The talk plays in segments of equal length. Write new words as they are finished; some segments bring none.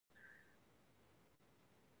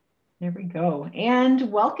There we go.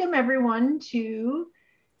 And welcome everyone to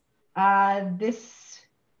this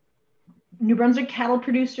New Brunswick cattle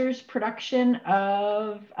producers production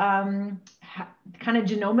of kind of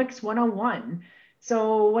Genomics 101.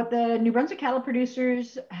 So what the New Brunswick cattle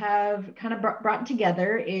producers have kind of brought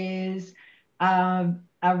together is a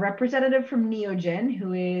representative from Neogen,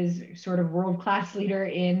 who is sort of world-class leader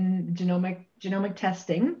in genomic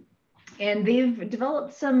testing. And they've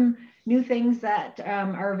developed some new things that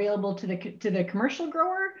are available to the commercial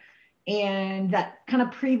grower, and that kind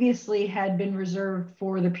of previously had been reserved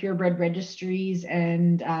for the purebred registries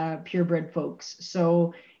and purebred folks.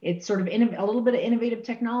 So it's sort of a little bit of innovative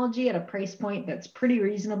technology at a price point that's pretty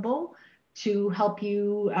reasonable to help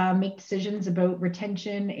you make decisions about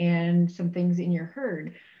retention and some things in your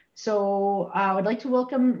herd. So I would like to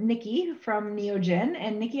welcome Nikki from Neogen.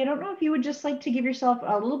 And Nikki, I don't know if you would just like to give yourself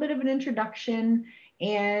a little bit of an introduction.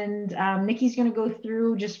 And Nikki's going to go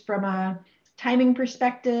through, just from a timing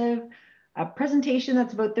perspective, a presentation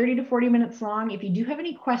that's about 30 to 40 minutes long. If you do have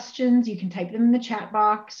any questions, you can type them in the chat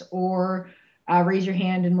box or raise your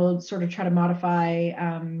hand, and we'll sort of try to modify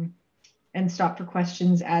and stop for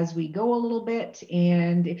questions as we go a little bit.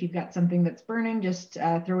 And if you've got something that's burning, just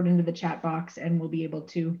throw it into the chat box and we'll be able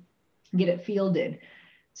to get it fielded.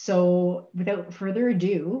 So without further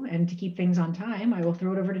ado, and to keep things on time, I will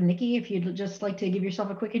throw it over to Nikki. If you'd just like to give yourself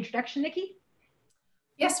a quick introduction, Nikki.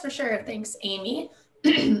 Yes, for sure. Thanks, Amy.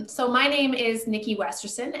 So my name is Nikki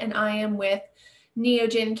Westerson, and I am with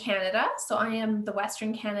Neogen Canada. So I am the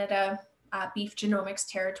Western Canada Beef Genomics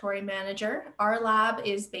Territory Manager. Our lab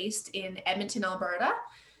is based in Edmonton, Alberta.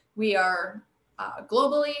 We are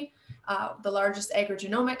globally the largest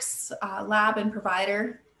agrogenomics lab and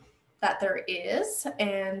provider that there is.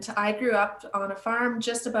 And I grew up on a farm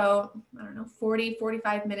just about, 40,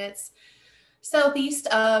 45 minutes southeast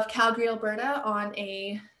of Calgary, Alberta, on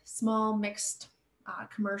a small mixed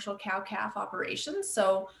commercial cow-calf operation.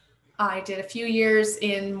 So I did a few years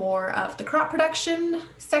in more of the crop production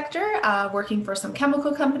sector, working for some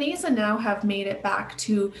chemical companies, and now have made it back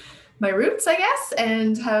to my roots, I guess,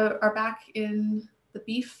 and are back in the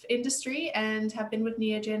beef industry and have been with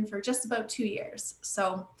Neogen for just about 2 years.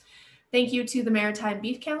 So thank you to the Maritime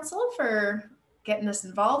Beef Council for getting us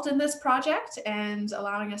involved in this project and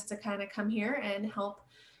allowing us to kind of come here and help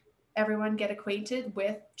everyone get acquainted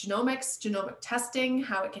with genomics, genomic testing,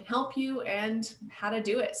 how it can help you, and how to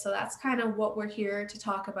do it. So that's kind of what we're here to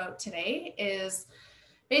talk about today, is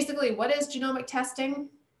basically what is genomic testing,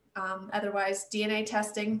 otherwise DNA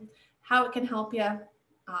testing, how it can help you,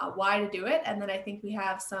 why to do it. And then I think we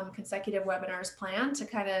have some consecutive webinars planned to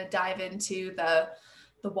kind of dive into the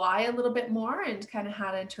why a little bit more and kind of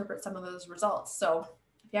how to interpret some of those results. So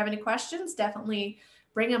if you have any questions, definitely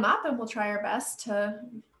bring them up and we'll try our best to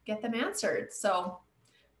get them answered. So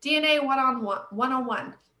DNA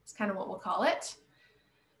 101 is kind of what we'll call it.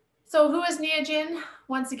 So who is Neogen?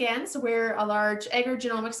 Once again, so we're a large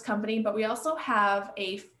agrogenomics company, but we also have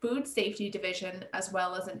a food safety division as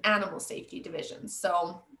well as an animal safety division.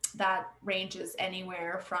 So that ranges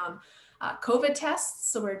anywhere from COVID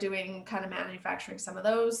tests. So we're doing kind of manufacturing some of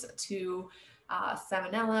those, to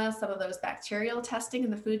salmonella, some of those bacterial testing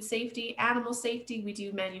in the food safety. Animal safety, we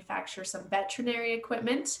do manufacture some veterinary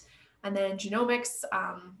equipment. And then genomics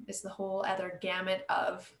is the whole other gamut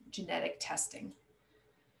of genetic testing.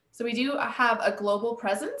 So we do have a global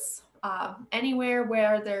presence. Anywhere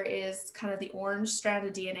where there is kind of the orange strand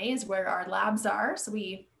of DNA is where our labs are. So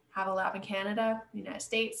we have a lab in Canada, United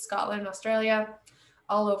States, Scotland, Australia,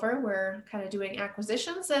 all over. We're kind of doing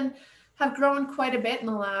acquisitions and have grown quite a bit in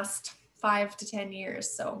the last 5 to 10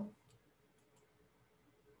 years. So,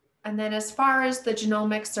 and then as far as the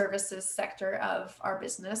genomic services sector of our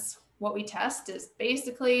business, what we test is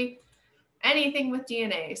basically anything with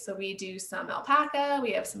DNA. So we do some alpaca,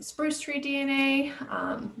 we have some spruce tree DNA,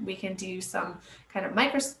 we can do some kind of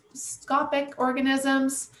microscopic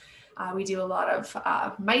organisms. We do a lot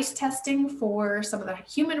of mice testing for some of the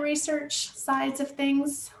human research sides of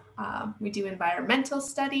things. We do environmental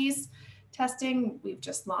studies testing. We've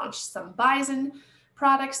just launched some bison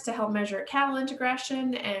products to help measure cattle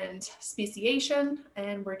integration and speciation,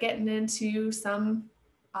 and we're getting into some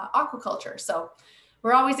aquaculture. So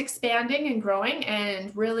we're always expanding and growing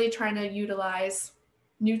and really trying to utilize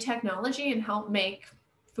new technology and help make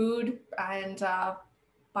food and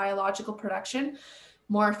biological production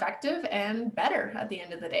more effective and better at the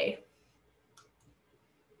end of the day.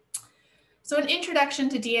 So an introduction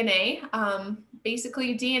to DNA.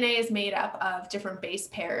 Basically, DNA is made up of different base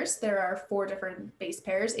pairs. There are 4 different base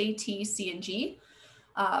pairs, A, T, C, and G.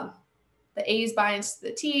 The A's binds to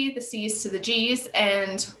the T, the C's to the G's,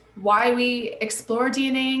 and why we explore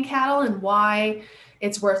DNA in cattle and why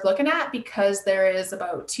it's worth looking at, because there is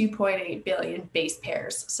about 2.8 billion base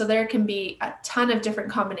pairs. So there can be a ton of different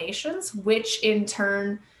combinations, which in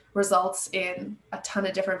turn results in a ton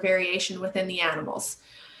of different variation within the animals.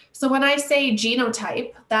 So when I say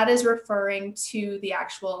genotype, that is referring to the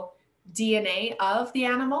actual DNA of the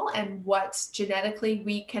animal and what genetically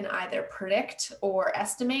we can either predict or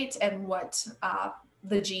estimate, and what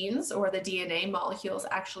the genes or the DNA molecules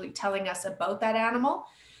actually telling us about that animal.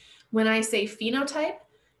 When I say phenotype,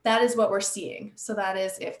 that is what we're seeing. So that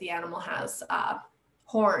is if the animal has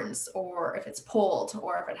horns, or if it's polled,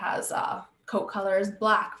 or if it has coat color is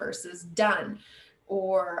black versus dun,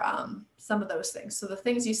 or some of those things. So the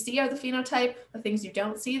things you see are the phenotype. The things you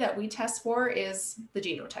don't see that we test for is the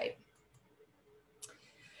genotype.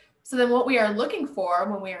 So then what we are looking for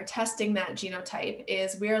when we are testing that genotype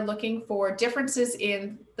is we are looking for differences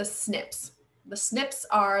in the SNPs. The SNPs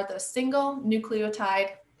are the single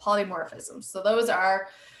nucleotide polymorphisms. So those are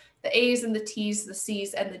the A's and the T's, the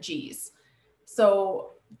C's and the G's.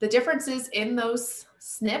 So the differences in those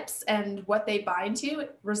SNPs and what they bind to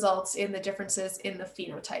results in the differences in the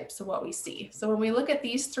phenotype, so what we see. So when we look at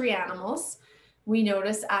these three animals, we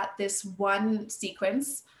notice at this one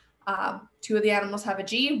sequence, two of the animals have a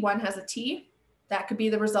G, one has a T. That could be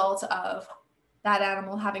the result of that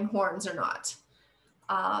animal having horns or not.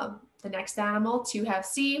 The next animal, two have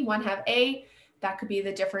C, one have A. That could be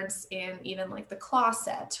the difference in even like the claw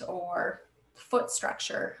set or foot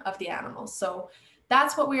structure of the animal. So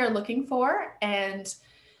that's what we are looking for. And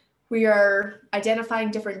we are identifying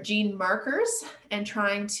different gene markers and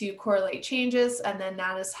trying to correlate changes. And then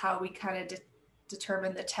that is how we kind of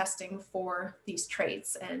determine the testing for these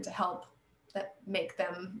traits, and to help that make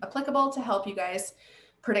them applicable to help you guys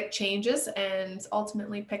predict changes and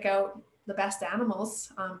ultimately pick out the best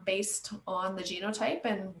animals based on the genotype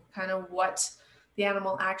and kind of what the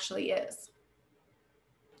animal actually is.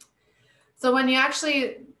 So when you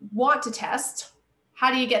actually want to test,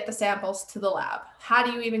 how do you get the samples to the lab? How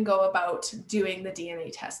do you even go about doing the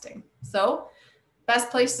DNA testing? So best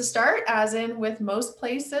place to start, as in with most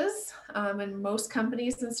places and most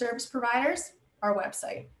companies and service providers, our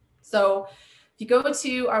website. So if you go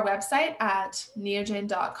to our website at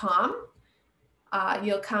neogen.com,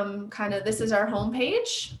 you'll come this is our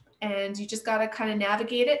homepage, and you just got to kind of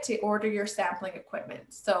navigate it to order your sampling equipment.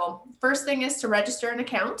 So first thing is to register an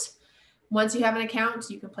account. Once you have an account,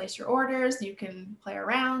 you can place your orders, you can play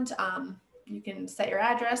around, you can set your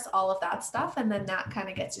address, all of that stuff, and then that kind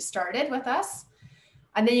of gets you started with us.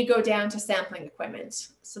 And then you go down to sampling equipment.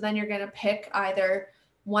 So then you're going to pick either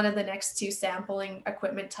one of the next two sampling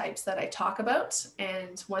equipment types that I talk about.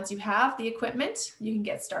 And once you have the equipment, you can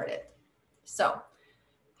get started. So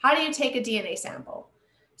how do you take a DNA sample?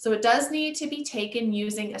 So it does need to be taken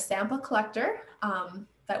using a sample collector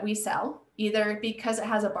that we sell, either because it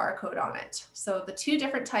has a barcode on it. So the two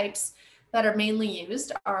different types that are mainly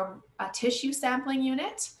used are a tissue sampling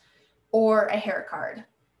unit or a hair card.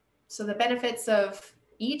 So the benefits of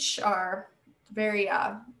each are very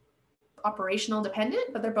operational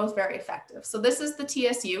dependent, but they're both very effective. So this is the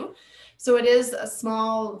TSU. So it is a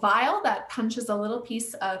small vial that punches a little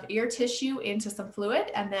piece of ear tissue into some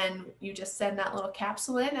fluid, and then you just send that little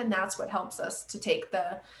capsule in, and that's what helps us to take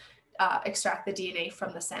the extract the DNA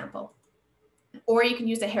from the sample. Or you can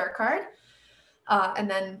use a hair card, and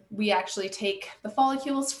then we actually take the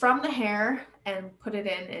follicles from the hair and put it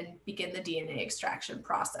in and begin the DNA extraction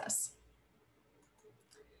process.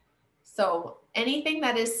 So anything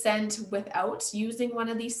that is sent without using one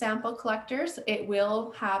of these sample collectors, it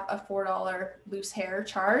will have a $4 loose hair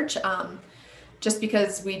charge, just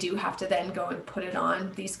because we do have to then go and put it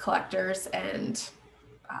on these collectors and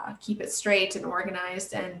keep it straight and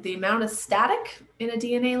organized. And the amount of static in a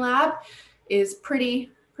DNA lab is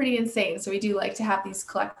pretty insane. So we do like to have these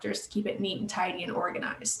collectors to keep it neat and tidy and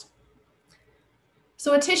organized.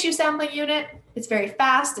 So a tissue sampling unit, it's very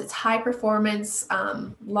fast, it's high performance,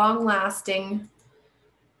 long lasting.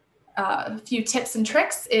 A few tips and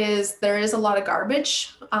tricks is there is a lot of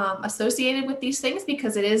garbage associated with these things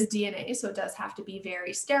because it is DNA. So it does have to be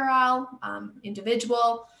very sterile,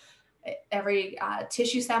 individual. Every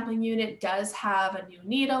tissue sampling unit does have a new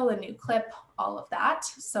needle, a new clip, all of that.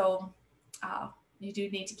 So you do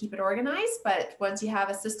need to keep it organized, but once you have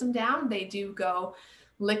a system down, they do go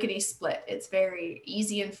lickety split. It's very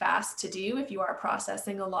easy and fast to do if you are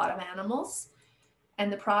processing a lot of animals.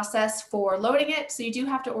 And the process for loading it, so you do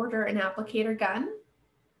have to order an applicator gun.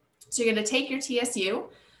 So you're going to take your TSU,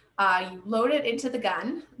 you load it into the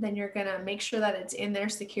gun, then you're going to make sure that it's in there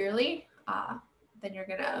securely. Then you're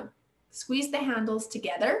going to squeeze the handles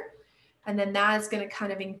together, And then that is going to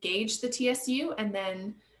kind of engage the TSU. And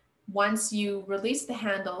then once you release the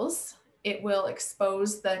handles, it will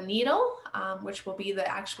expose the needle, which will be the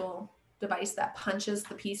actual device that punches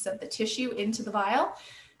the piece of the tissue into the vial.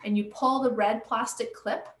 And you pull the red plastic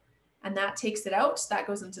clip and that takes it out. That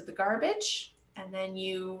goes into the garbage. And then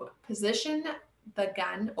you position the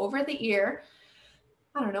gun over the ear,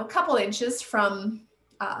 I don't know, a couple inches from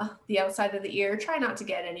the outside of the ear. Try not to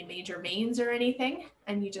get any major veins or anything.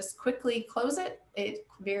 And you just quickly close it. It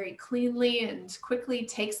very cleanly and quickly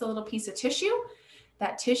takes a little piece of tissue.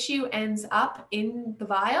 That tissue ends up in the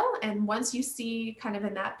vial. And once you see kind of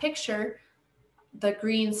in that picture, the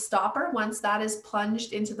green stopper, once that is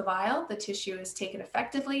plunged into the vial, the tissue is taken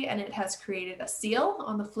effectively and it has created a seal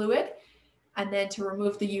on the fluid. And then to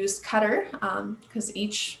remove the used cutter, because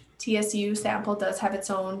each TSU sample does have its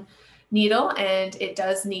own needle and it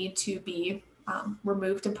does need to be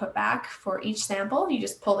removed and put back for each sample. You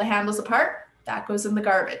just pull the handles apart, that goes in the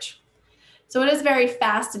garbage. So it is a very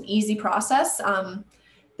fast and easy process.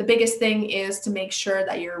 The biggest thing is to make sure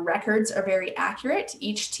that your records are very accurate.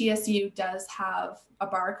 Each TSU does have a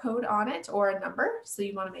barcode on it or a number. So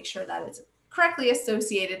you want to make sure that it's correctly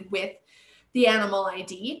associated with the animal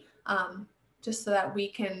ID, just so that we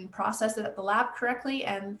can process it at the lab correctly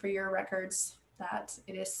and for your records that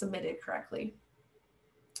it is submitted correctly.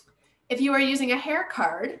 If you are using a hair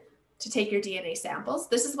card to take your DNA samples,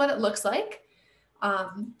 this is what it looks like.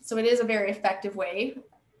 So it is a very effective way.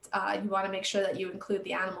 You want to make sure that you include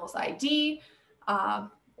the animal's ID,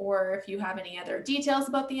 or if you have any other details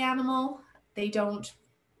about the animal. They don't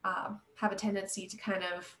have a tendency to kind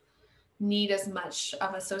of need as much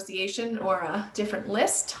of association or a different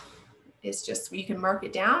list. It's just you can mark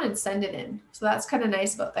it down and send it in. So that's kind of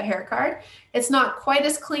nice about the hair card. It's not quite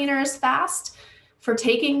as clean or as fast for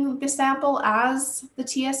taking the sample as the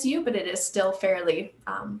TSU, but it is still fairly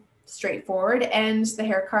straightforward. And the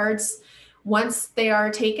hair cards, once they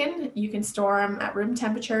are taken, you can store them at room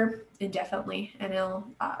temperature indefinitely, and it'll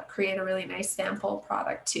create a really nice sample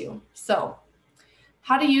product too. So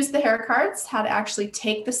how to use the hair cards, how to actually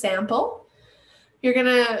take the sample. You're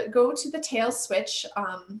gonna go to the tail swatch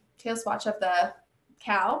of the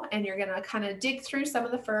cow, and you're gonna kind of dig through some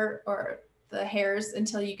of the fur or the hairs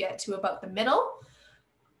until you get to about the middle.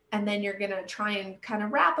 And then you're gonna try and kind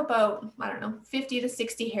of wrap about, I don't know, 50 to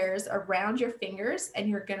 60 hairs around your fingers, and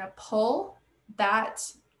you're gonna pull that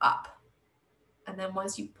up. And then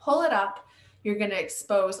once you pull it up, you're gonna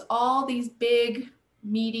expose all these big,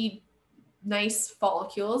 meaty, nice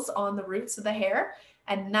follicles on the roots of the hair.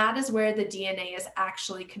 And that is where the DNA is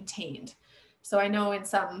actually contained. So I know in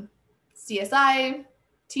some CSI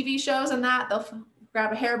TV shows and that, they'll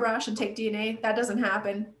grab a hairbrush and take DNA. That doesn't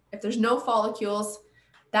happen. If there's no follicles,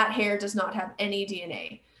 that hair does not have any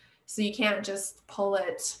DNA. So you can't just pull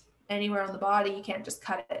it anywhere on the body. You can't just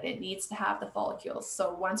cut it. It needs to have the follicles.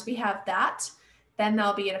 So once we have that, then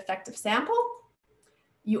there'll be an effective sample.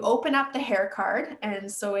 You open up the hair card.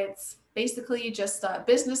 And so it's basically just a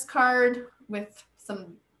business card with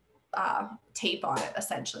some tape on it,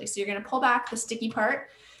 essentially. So you're going to pull back the sticky part,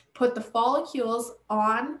 put the follicles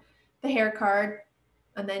on the hair card,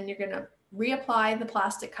 and then you're going to reapply the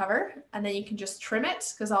plastic cover, and then you can just trim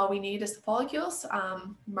it because all we need is the follicles.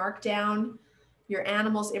 Mark down your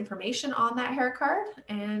animal's information on that hair card,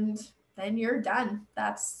 and then you're done.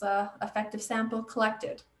 That's effective sample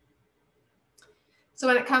collected. So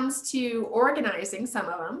when it comes to organizing some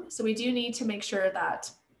of them, so we do need to make sure that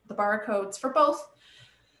the barcodes for both,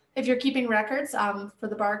 if you're keeping records, for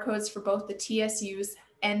the barcodes for both the TSUs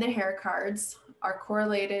and the hair cards are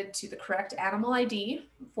correlated to the correct animal ID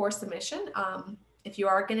for submission. If you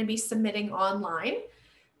are going to be submitting online,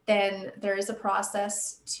 then there is a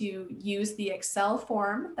process to use the Excel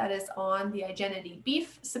form that is on the Identity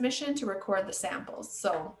Beef submission to record the samples.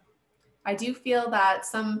 So I do feel that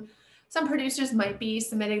some producers might be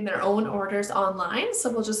submitting their own orders online.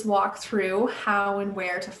 So we'll just walk through how and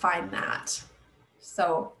where to find that.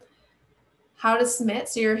 So how to submit.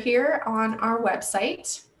 So you're here on our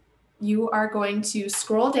website. You are going to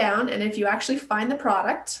scroll down, and if you actually find the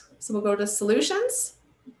product, so we'll go to solutions,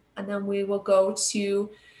 and then we will go to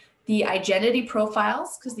the identity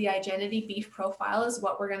profiles, because the Identity Beef profile is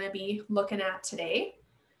what we're going to be looking at today.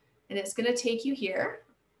 And it's going to take you here,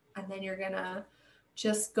 and then you're going to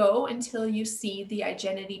just go until you see the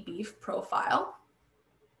Identity Beef profile.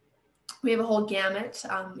 We have a whole gamut,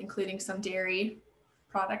 including some dairy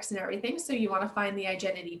products and everything. So you want to find the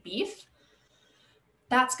Identity Beef.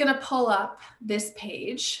 That's going to pull up this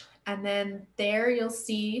page, and then there you'll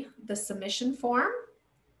see the submission form.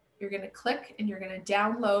 You're going to click and you're going to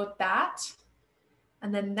download that.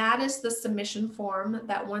 And then that is the submission form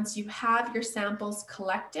that once you have your samples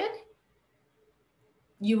collected,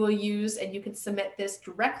 you will use, and you can submit this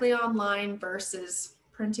directly online versus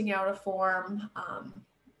printing out a form,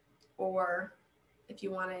 or if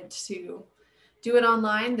you wanted to do it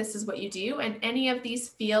online, this is what you do. And any of these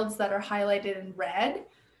fields that are highlighted in red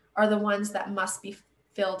are the ones that must be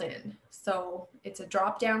filled in. So it's a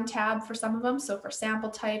drop-down tab for some of them. So for sample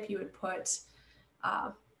type, you would put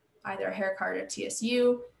either a hair card or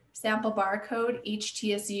TSU, sample barcode. Each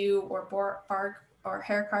TSU or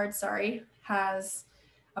hair card, sorry, has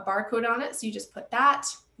a barcode on it. So you just put that,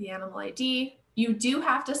 the animal ID. You do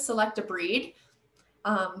have to select a breed.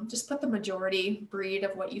 Just put the majority breed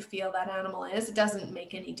of what you feel that animal is. It doesn't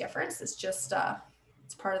make any difference. It's just,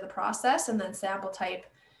 it's part of the process. And then sample type,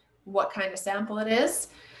 what kind of sample it is.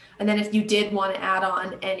 And then if you did want to add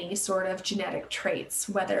on any sort of genetic traits,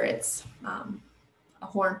 whether it's a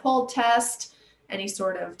horn polled test, any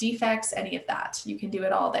sort of defects, any of that, you can do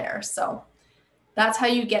it all there. So that's how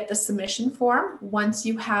you get the submission form. Once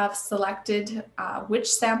you have selected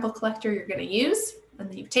which sample collector you're going to use, and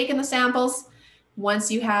then you've taken the samples.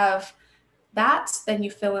 Once you have that, then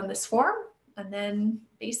you fill in this form, and then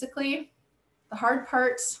basically the hard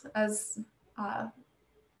part, as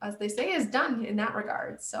they say, is done in that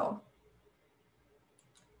regard. So,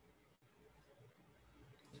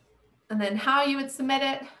 and then how you would submit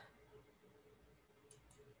it.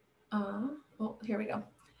 Well, here we go.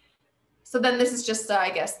 So then this is just, I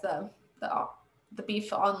guess, the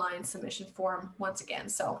beef online submission form once again.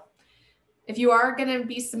 So if you are going to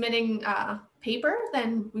be submitting paper,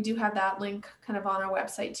 then we do have that link kind of on our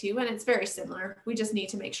website too. And it's very similar. We just need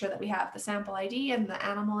to make sure that we have the sample ID and the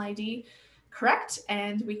animal ID correct,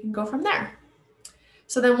 and we can go from there.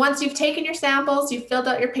 So then once you've taken your samples, you've filled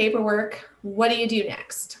out your paperwork, what do you do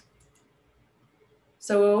next?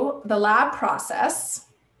 So the lab process,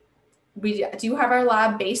 we do have our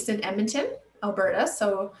lab based in Edmonton, Alberta.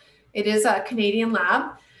 So it is a Canadian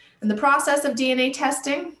lab. And the process of DNA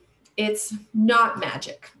testing, it's not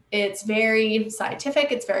magic. It's very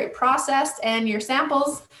scientific, it's very processed, and your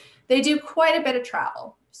samples, they do quite a bit of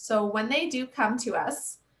travel. So when they do come to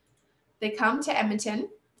us, they come to Edmonton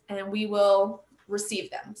and we will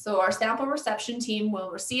receive them. So our sample reception team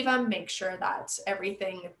will receive them, make sure that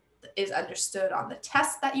everything is understood on the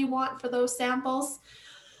test that you want for those samples,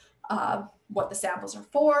 what the samples are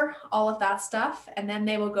for, all of that stuff. And then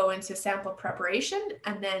they will go into sample preparation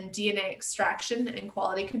and then DNA extraction and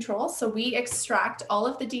quality control. So we extract all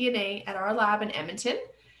of the DNA at our lab in Edmonton.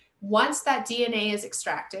 Once that DNA is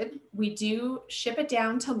extracted, we do ship it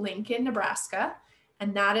down to Lincoln, Nebraska.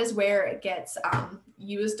 And that is where it gets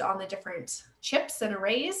used on the different chips and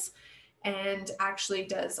arrays, and actually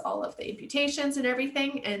does all of the imputations and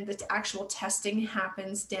everything. And the actual testing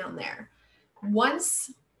happens down there.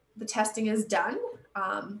 Once the testing is done,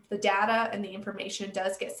 the data and the information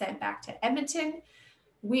does get sent back to Edmonton.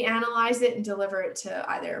 We analyze it and deliver it to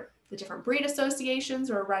either the different breed associations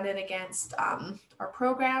or run it against our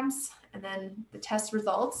programs. And then the test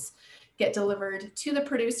results get delivered to the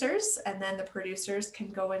producers, and then the producers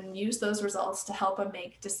can go and use those results to help them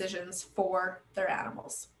make decisions for their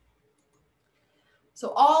animals.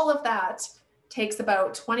 So all of that takes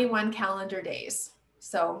about 21 calendar days.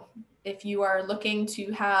 So if you are looking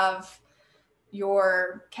to have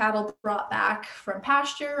your cattle brought back from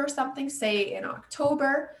pasture or something, say in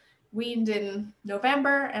October, weaned in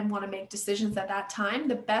November, and want to make decisions at that time,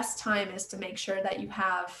 the best time is to make sure that you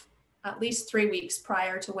have at least 3 weeks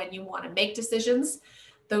prior to when you want to make decisions,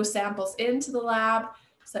 those samples into the lab,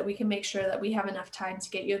 so that we can make sure that we have enough time to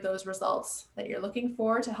get you those results that you're looking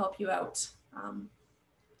for to help you out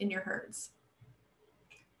in your herds.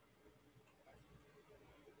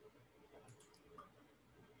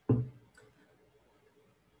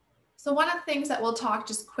 So one of the things that we'll talk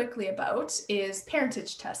just quickly about is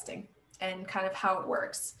parentage testing and kind of how it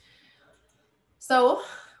works. So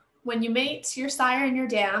when you mate your sire and your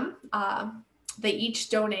dam, they each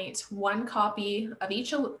donate 1 copy of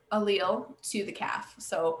each allele to the calf.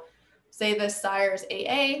 So say the sire is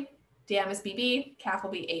AA, dam is BB, calf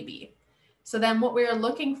will be AB. So then what we're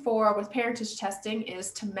looking for with parentage testing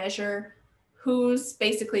is to measure who's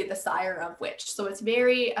basically the sire of which. So it's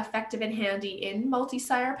very effective and handy in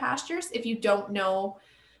multi-sire pastures if you don't know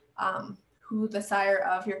who the sire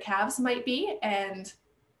of your calves might be. And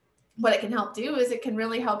what it can help do is it can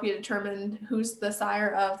really help you determine who's the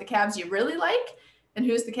sire of the calves you really like and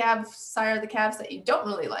who's the sire of the calves that you don't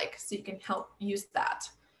really like. So you can help use that.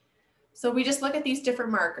 So we just look at these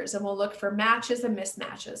different markers and we'll look for matches and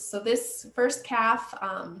mismatches. So this first calf,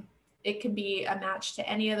 it can be a match to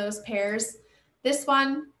any of those pairs. This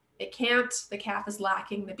one, it can't. The calf is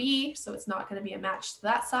lacking the B, so it's not going to be a match to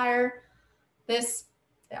that sire. This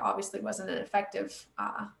obviously wasn't an effective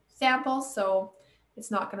sample, so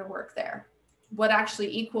it's not going to work there. What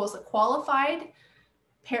actually equals a qualified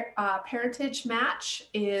parentage match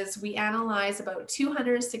is we analyze about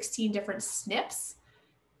 216 different SNPs,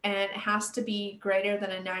 and it has to be greater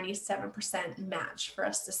than a 97% match for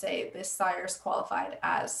us to say this sire is qualified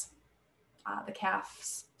as the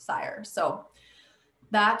calf's sire. So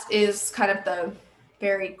that is kind of the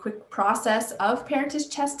very quick process of parentage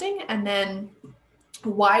testing, and then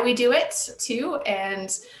why we do it too,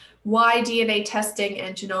 and why DNA testing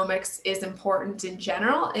and genomics is important in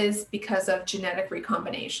general is because of genetic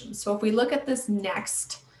recombination. So if we look at this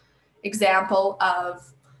next example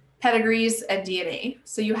of pedigrees and DNA,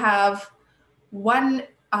 so you have one,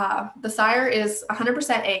 the sire is 100%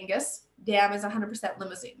 Angus, dam is 100%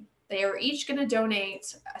 Limousin. They are each going to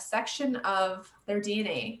donate a section of their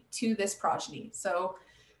DNA to this progeny. So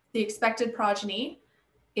the expected progeny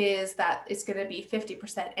is that it's going to be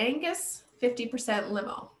 50% Angus, 50%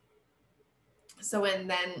 Limo. So and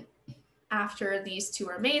then after these two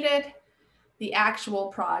are mated, the actual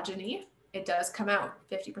progeny, it does come out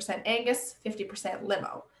 50% Angus, 50%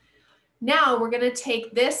 Limo. Now we're going to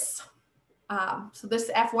take this, so this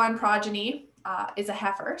F1 progeny is a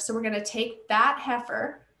heifer. So we're going to take that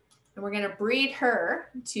heifer and we're going to breed her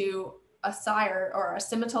to a sire or a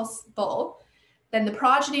Simmental bull. Then the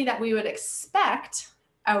progeny that we would expect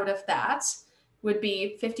out of that would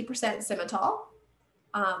be 50% Simmental,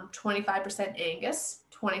 25% Angus,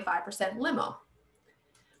 25% Limo.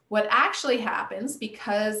 What actually happens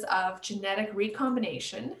because of genetic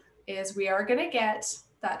recombination is we are going to get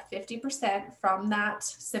that 50% from that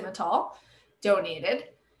Simmental donated,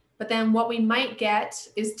 but then what we might get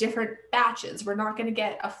is different batches. We're not going to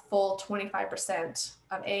get a full 25%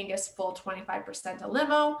 of Angus, full 25% of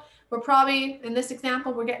Limo. We're probably, in this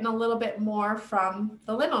example, we're getting a little bit more from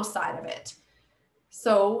the Limo side of it.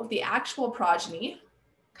 So the actual progeny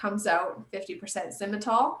comes out 50%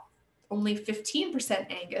 Simmental, only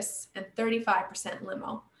 15% Angus, and 35%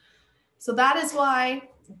 Limo. So that is why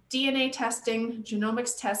DNA testing,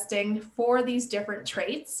 genomics testing for these different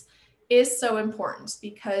traits is so important,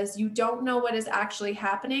 because you don't know what is actually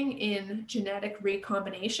happening in genetic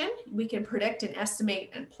recombination. We can predict and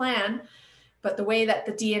estimate and plan, but the way that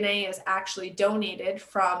the DNA is actually donated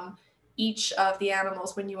from each of the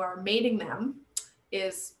animals when you are mating them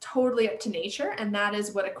is totally up to nature, and that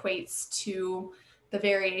is what equates to the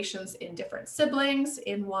variations in different siblings,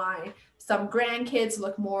 in why some grandkids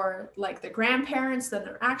look more like the grandparents than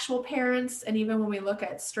their actual parents. And even when we look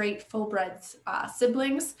at straight full-bred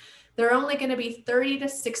siblings, they're only going to be 30 to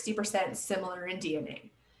 60% similar in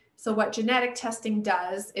DNA. So what genetic testing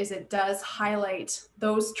does is it does highlight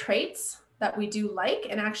those traits that we do like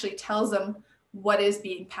and actually tells them what is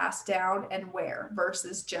being passed down and where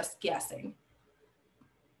versus just guessing.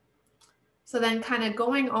 So then kind of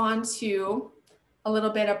going on to a little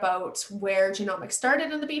bit about where genomics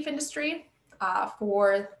started in the beef industry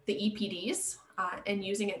for the EPDs and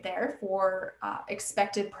using it there for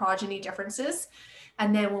expected progeny differences.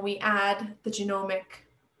 And then when we add the genomic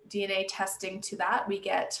DNA testing to that, we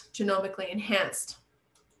get genomically enhanced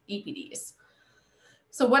EPDs.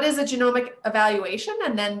 So what is a genomic evaluation?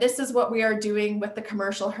 And then this is what we are doing with the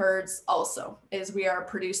commercial herds also, is we are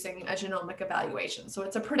producing a genomic evaluation. So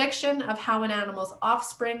it's a prediction of how an animal's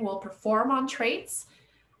offspring will perform on traits,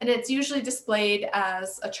 and it's usually displayed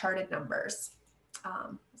as a charted numbers.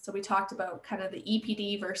 So we talked about kind of the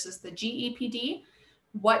EPD versus the GEPD.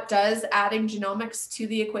 What does adding genomics to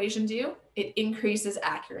the equation do? It increases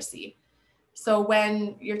accuracy. So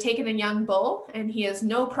when you're taking a young bull and he has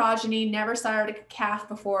no progeny, never sired a calf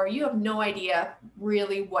before, you have no idea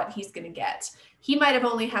really what he's going to get. He might have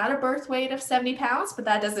only had a birth weight of 70 pounds, but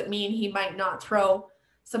that doesn't mean he might not throw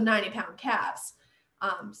some 90-pound calves.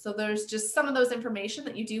 So there's just some of those information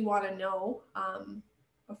that you do want to know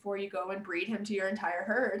before you go and breed him to your entire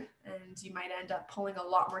herd, and you might end up pulling a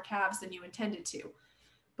lot more calves than you intended to.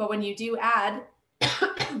 But when you do add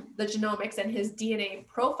the genomics and his DNA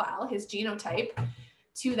profile, his genotype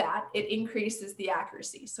to that, it increases the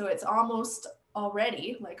accuracy. So it's almost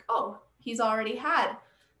already like, oh, he's already had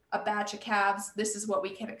a batch of calves. This is what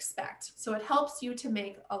we can expect. So it helps you to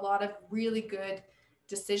make a lot of really good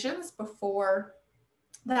decisions before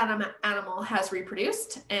that animal has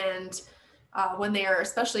reproduced. And when they are,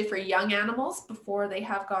 especially for young animals, before they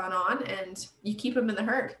have gone on, and you keep them in the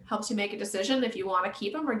herd, helps you make a decision if you want to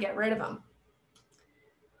keep them or get rid of them.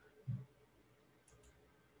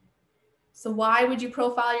 So why would you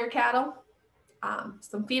profile your cattle?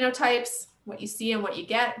 Some phenotypes, what you see and what you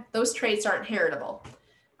get, those traits aren't heritable.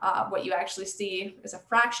 What you actually see is a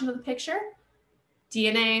fraction of the picture.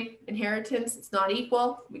 DNA, inheritance, it's not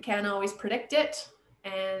equal. We can't always predict it.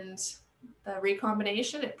 And the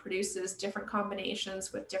recombination, it produces different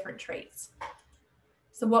combinations with different traits.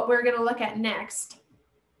 So what we're going to look at next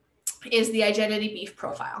is the identity beef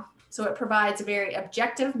profile. So it provides a very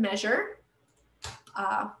objective measure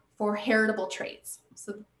for heritable traits.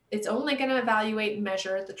 So it's only going to evaluate and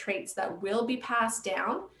measure the traits that will be passed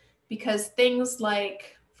down, because things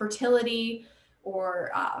like fertility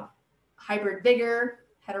or hybrid vigor,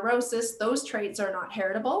 heterosis, those traits are not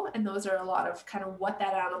heritable, and those are a lot of kind of what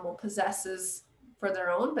that animal possesses for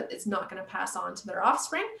their own, but it's not going to pass on to their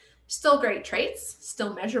offspring. Still great traits,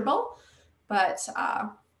 still measurable, but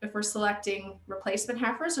if we're selecting replacement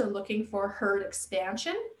heifers or looking for herd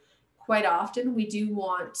expansion, quite often we do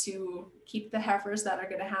want to keep the heifers that are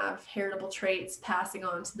going to have heritable traits passing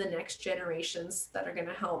on to the next generations that are going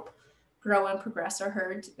to help grow and progress our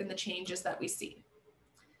herd in the changes that we see.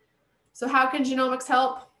 So how can genomics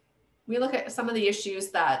help? We look at some of the issues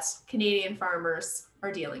that Canadian farmers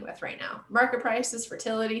are dealing with right now. Market prices,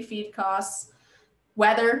 fertility, feed costs,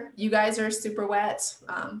 weather. You guys are super wet.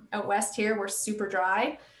 Out west here, we're super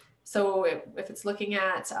dry. So if it's looking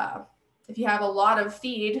at, if you have a lot of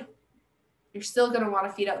feed, you're still going to want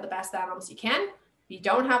to feed out the best animals you can. If you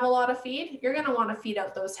don't have a lot of feed, you're going to want to feed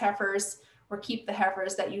out those heifers or keep the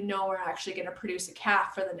heifers that you know are actually going to produce a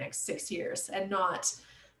calf for the next 6 years, and not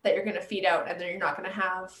that you're going to feed out and then you're not going to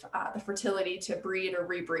have the fertility to breed or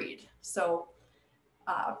rebreed. So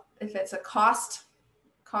if it's a cost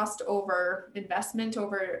over investment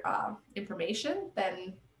over information,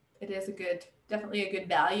 then it is definitely a good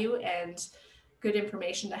value and good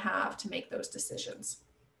information to have to make those decisions.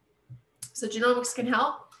 So genomics can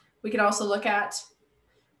help. We can also look at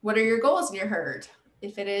what are your goals in your herd.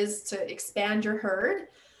 If it is to expand your herd,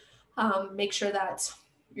 make sure that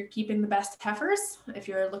you're keeping the best heifers. If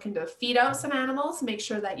you're looking to feed out some animals, make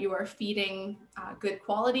sure that you are feeding good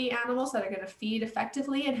quality animals that are going to feed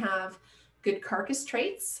effectively and have good carcass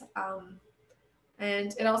traits.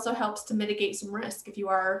 And it also helps to mitigate some risk. If you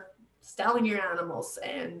are selling your animals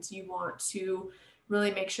and you want to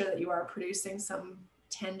really make sure that you are producing some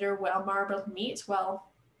tender, well-marbled meat,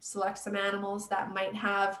 well, select some animals that might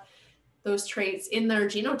have those traits in their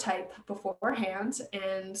genotype beforehand,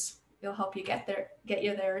 and it'll help you get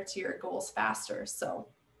you there to your goals faster. So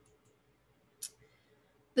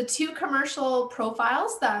the two commercial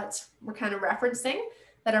profiles that we're kind of referencing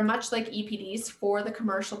that are much like EPDs for the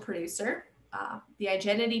commercial producer, the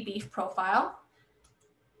identity beef profile,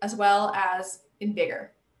 as well as in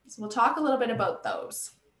vigor. So we'll talk a little bit about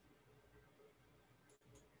those.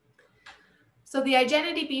 So the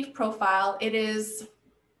identity beef profile, it is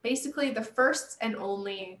basically the first and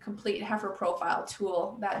only complete heifer profile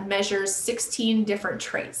tool that measures 16 different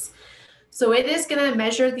traits. So it is going to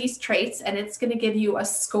measure these traits, and it's going to give you a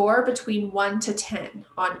score between 1 to 10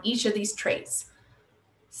 on each of these traits.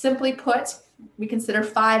 Simply put, we consider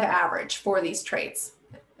 5 average for these traits.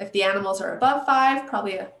 If the animals are above 5,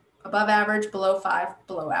 probably above average, below 5,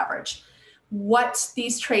 below average. What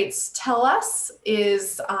these traits tell us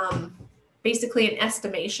is basically an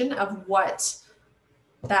estimation of what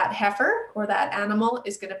that heifer or that animal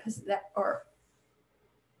is going to possess, or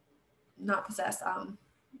not possess,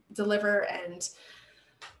 deliver and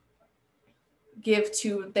give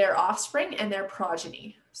to their offspring and their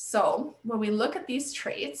progeny. So when we look at these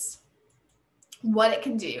traits, what it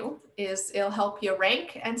can do is it'll help you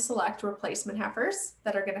rank and select replacement heifers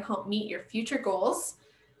that are going to help meet your future goals.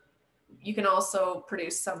 You can also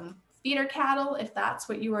produce some feeder cattle if that's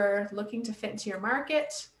what you are looking to fit into your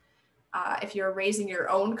market. If you're raising your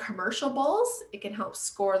own commercial bulls, it can help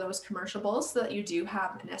score those commercial bulls so that you do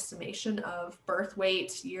have an estimation of birth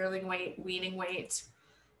weight, yearling weight, weaning weight,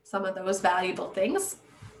 some of those valuable things.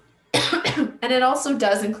 And it also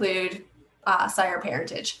does include sire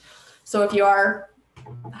parentage. So if you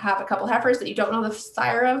have a couple heifers that you don't know the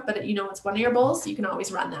sire of, but you know it's one of your bulls, you can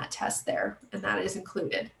always run that test there, and that is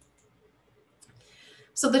included.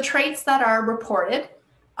 So the traits that are reported,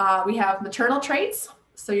 we have maternal traits.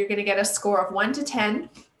 So you're going to get a score of 1 to 10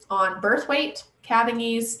 on birth weight, calving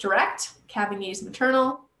ease direct, calving ease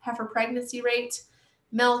maternal, heifer pregnancy rate,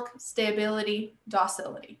 milk, stayability,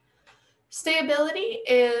 docility. Stayability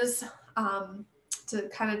is, to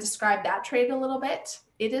kind of describe that trait a little bit,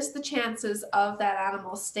 it is the chances of that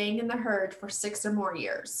animal staying in the herd for 6 or more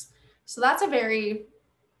years. So that's a very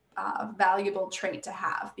valuable trait to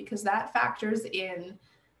have, because that factors in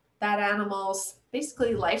that animal's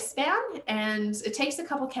basically lifespan, and it takes a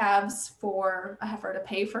couple calves for a heifer to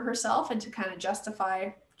pay for herself and to kind of justify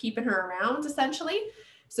keeping her around essentially.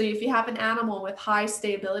 So if you have an animal with high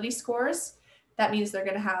stability scores, that means they're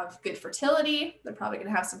going to have good fertility. They're probably going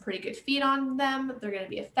to have some pretty good feed on them. They're going to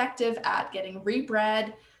be effective at getting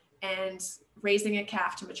rebred and raising a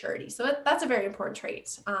calf to maturity. So that's a very important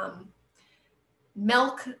trait.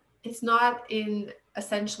 Milk, it's not in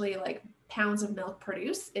essentially like pounds of milk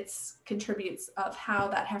produced. It's contributes of how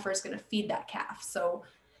that heifer is going to feed that calf. So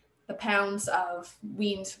the pounds of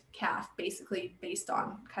weaned calf, basically based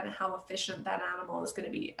on kind of how efficient that animal is going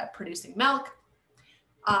to be at producing milk.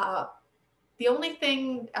 The only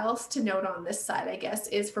thing else to note on this side, I guess,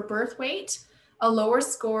 is for birth weight, a lower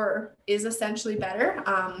score is essentially better.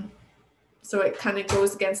 So it kind of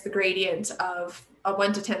goes against the gradient of a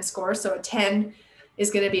 1 to 10 score. So a 10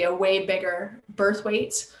 is going to be a way bigger birth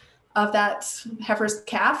weight of that heifer's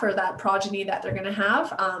calf or that progeny that they're going to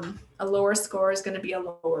have. A lower score is going to be a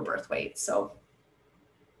lower birth weight. So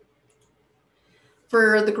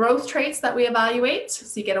for the growth traits that we evaluate,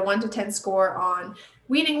 so you get a 1 to 10 score on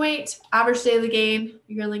weaning weight, average daily gain,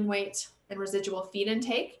 yearling weight, and residual feed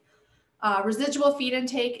intake. Residual feed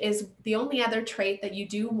intake is the only other trait that you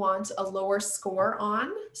do want a lower score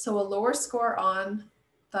on. So a lower score on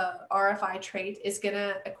the RFI trait is going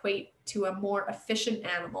to equate to a more efficient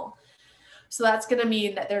animal. So that's going to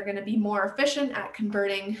mean that they're going to be more efficient at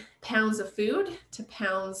converting pounds of food to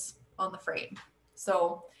pounds on the frame.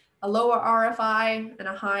 So a lower RFI and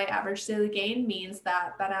a high average daily gain means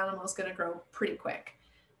that that animal is going to grow pretty quick.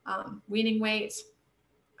 Weaning weight,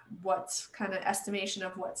 what kind of estimation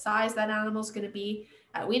of what size that animal is going to be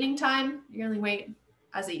at weaning time, yearling weight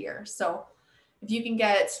as a year. So if you can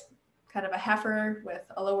get kind of a heifer with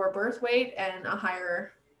a lower birth weight and a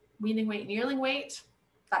higher weaning weight and yearling weight,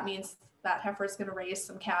 that means that heifer is going to raise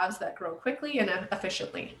some calves that grow quickly and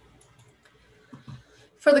efficiently.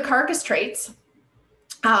 For the carcass traits,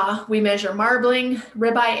 we measure marbling,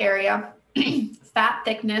 ribeye area, fat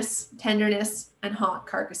thickness, tenderness, and hot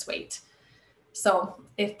carcass weight. So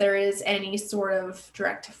if there is any sort of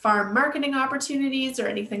direct farm marketing opportunities or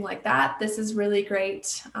anything like that, this is really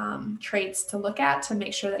great traits to look at to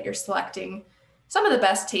make sure that you're selecting some of the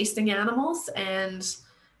best tasting animals and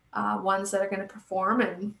ones that are going to perform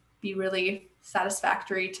and be really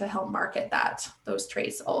satisfactory to help market those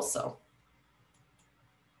traits also.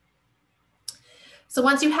 So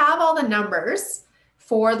once you have all the numbers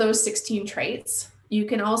for those 16 traits, you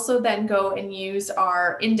can also then go and use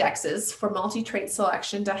our indexes for multi-trait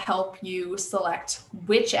selection to help you select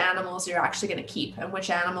which animals you're actually going to keep and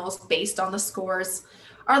which animals, based on the scores,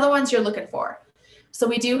 are the ones you're looking for. So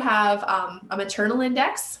we do have a maternal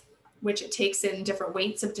index, which it takes in different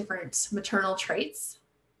weights of different maternal traits.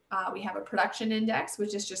 We have a production index,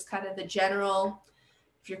 which is just kind of the general,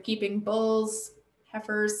 if you're keeping bulls,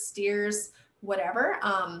 heifers, steers, whatever,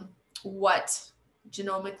 what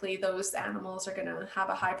genomically those animals are going to have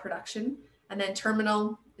a high production. And then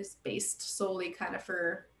terminal is based solely kind of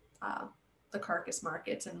for the carcass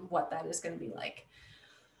market and what that is going to be like.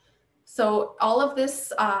 So all of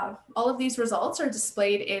these results are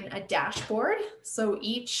displayed in a dashboard. So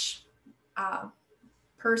each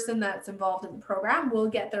person that's involved in the program will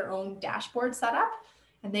get their own dashboard set up,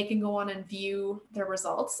 and they can go on and view their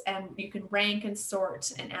results, and you can rank and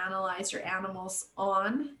sort and analyze your animals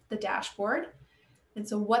on the dashboard. And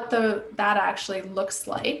so what that actually looks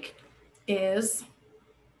like is,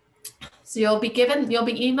 so you'll be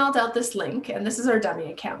emailed out this link, and this is our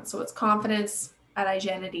dummy account. So it's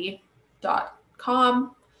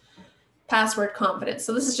confidence@igenity.com, password confidence.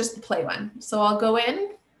 So this is just the play one. So I'll go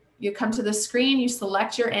in, you come to the screen, you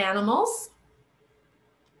select your animals,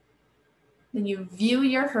 then you view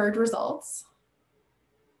your herd results,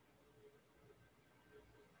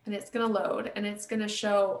 and it's going to load, and it's going to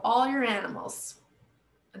show all your animals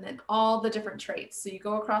and then all the different traits. So you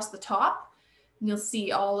go across the top and you'll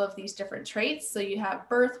see all of these different traits. So you have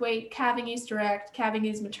birth weight, calving ease direct, calving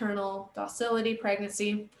ease maternal, docility,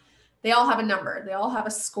 pregnancy. They all have a number. They all have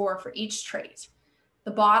a score for each trait.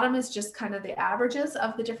 The bottom is just kind of the averages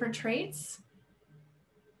of the different traits.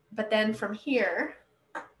 But then from here,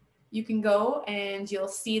 you can go and you'll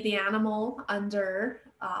see the animal under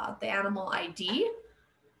the animal ID.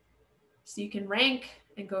 So you can rank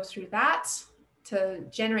and go through that. To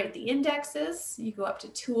generate the indexes, you go up to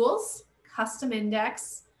Tools, Custom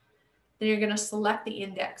Index, then you're going to select the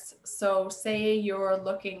index. So say you're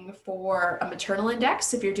looking for a maternal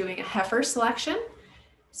index if you're doing a heifer selection.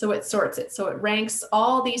 So it sorts it. So it ranks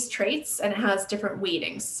all these traits and it has different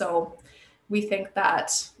weightings. So we think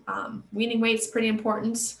that weaning weight is pretty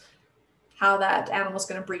important, how that animal's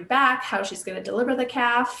going to breed back, how she's going to deliver the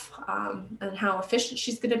calf, and how efficient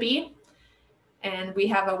she's going to be. And we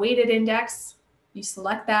have a weighted index. You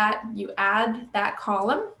select that, you add that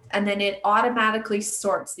column, and then it automatically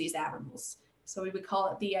sorts these animals. So we would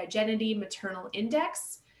call it the Identity Maternal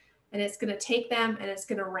Index, and it's going to take them and it's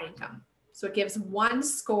going to rank them. So it gives one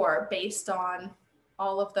score based on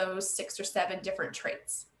all of those 6 or 7 different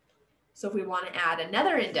traits. So if we want to add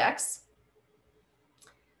another index,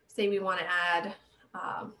 say we want to add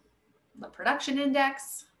the production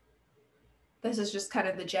index, this is just kind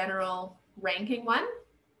of the general ranking one.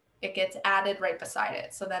 It gets added right beside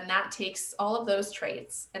it. So then that takes all of those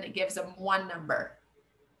traits and it gives them one number.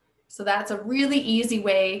 So that's a really easy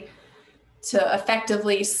way to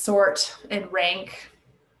effectively sort and rank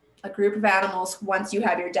a group of animals once you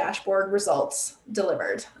have your dashboard results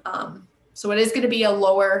delivered. So it is going to be a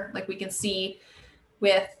lower, like we can see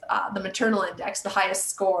with the maternal index, the highest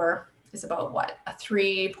score is about what, a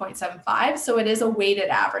 3.75. So it is a weighted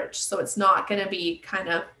average. So it's not going to be kind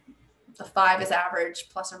of the 5 is average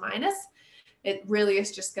plus or minus. It really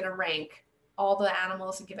is just going to rank all the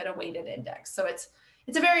animals and give it a weighted index. So it's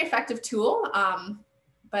a very effective tool,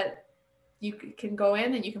 but you can go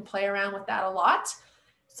in and you can play around with that a lot.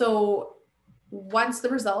 So once the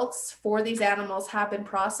results for these animals have been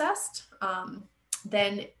processed,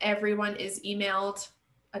 then everyone is emailed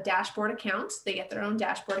a dashboard account. They get their own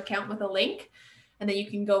dashboard account with a link, and then you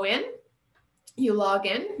can go in, you log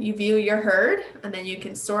in, you view your herd, and then you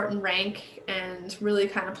can sort and rank and really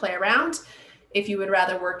kind of play around. If you would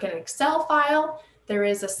rather work in an Excel file, there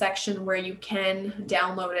is a section where you can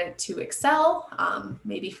download it to Excel.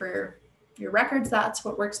 Maybe for your records, that's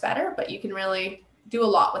what works better, but you can really do a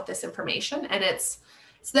lot with this information, and it's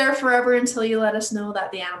there forever until you let us know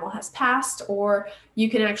that the animal has passed, or you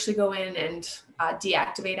can actually go in and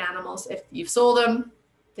deactivate animals if you've sold them,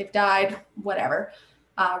 they've died, whatever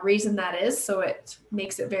reason that is. So it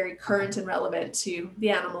makes it very current and relevant to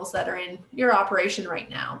the animals that are in your operation right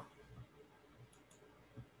now.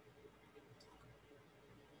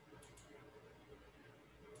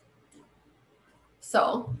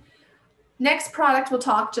 So next product we'll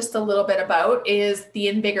talk just a little bit about is the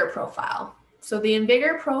Invigor profile. So the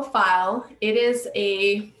Invigor profile, it is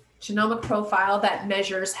a genomic profile that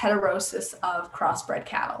measures heterosis of crossbred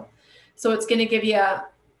cattle. So it's going to give you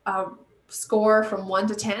a score from 1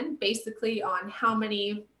 to 10, basically on how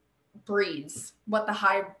many breeds, what the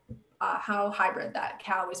how hybrid that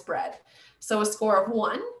cow is bred. So a score of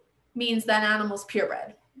 1 means that animal's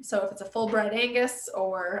purebred. So if it's a full bred Angus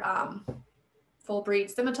or full breed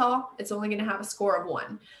Simmental, it's only going to have a score of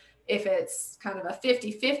 1. If it's kind of a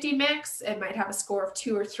 50-50 mix, it might have a score of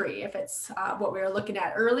 2 or 3. If it's what we were looking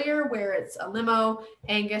at earlier, where it's a limo,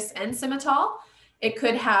 Angus, and Simmental, it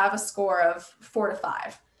could have a score of 4 to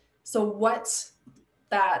 5. So what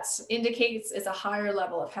that indicates is a higher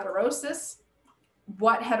level of heterosis.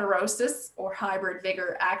 What heterosis or hybrid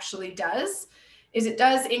vigor actually does is it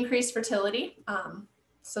does increase fertility.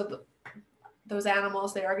 Those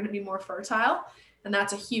animals, they are going to be more fertile, and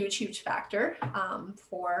that's a huge, huge factor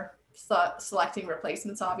for selecting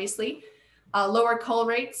replacements, obviously. Lower cull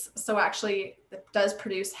rates, so actually it does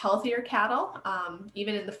produce healthier cattle.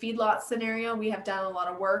 Even in the feedlot scenario, we have done a lot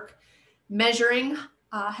of work measuring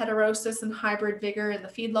heterosis and hybrid vigor in the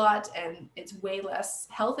feedlot, and it's way less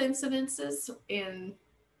health incidences in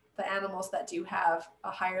the animals that do have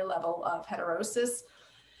a higher level of heterosis.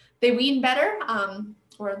 They wean better,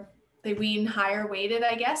 or they wean higher weighted,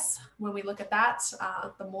 I guess. When we look at that,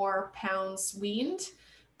 the more pounds weaned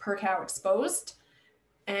per cow exposed,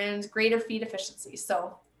 and greater feed efficiency.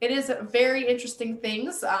 So it is very interesting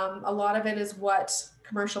things. A lot of it is what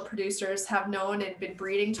commercial producers have known and been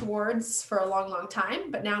breeding towards for a long, long time,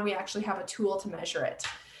 but now we actually have a tool to measure it.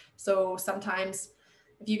 So sometimes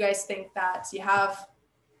if you guys think that you have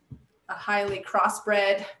a highly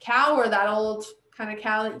crossbred cow or that old kind of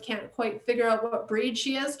cow that you can't quite figure out what breed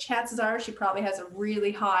she is, chances are she probably has a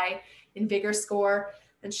really high Invigor score,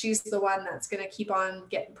 and she's the one that's going to keep on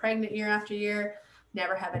getting pregnant year after year,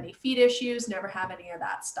 never have any feed issues, never have any of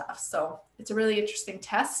that stuff. So it's a really interesting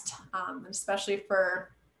test, especially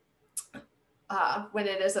for when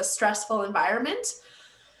it is a stressful environment.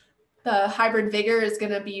 The hybrid vigor is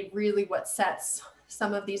going to be really what sets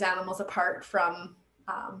some of these animals apart from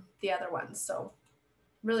the other ones. So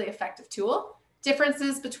really effective tool.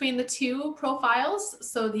 Differences between the two profiles.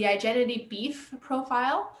 So the Identity Beef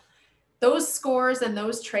profile, those scores and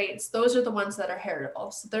those traits, those are the ones that are heritable.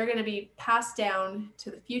 So they're going to be passed down to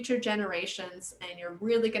the future generations, and you're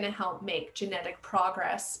really going to help make genetic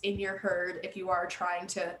progress in your herd if you are trying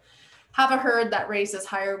to have a herd that raises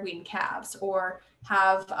higher weaned calves, or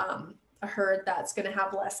have a herd that's going to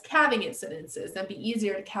have less calving incidences and be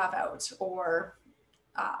easier to calve out, or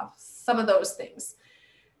some of those things.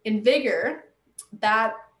 Invigor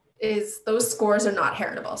those scores are not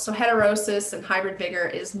heritable. So heterosis and hybrid vigor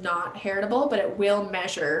is not heritable, but it will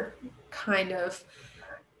measure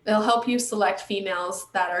it'll help you select females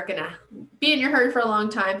that are gonna be in your herd for a long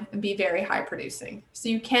time and be very high producing. So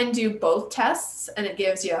you can do both tests and it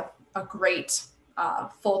gives you a great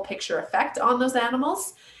full picture effect on those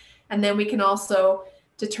animals. And then we can also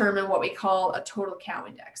determine what we call a total cow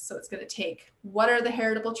index. So it's gonna take what are the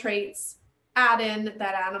heritable traits, add in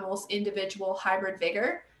that animal's individual hybrid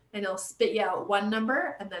vigor, and it'll spit you out one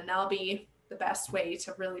number, and then that'll be the best way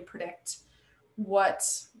to really predict what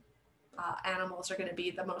animals are going to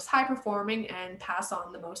be the most high performing and pass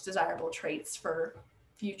on the most desirable traits for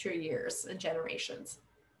future years and generations.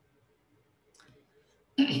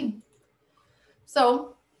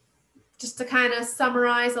 So just to kind of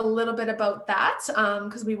summarize a little bit about that,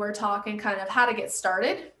 because we were talking kind of how to get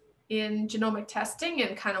started in genomic testing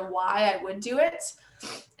and kind of why I would do it,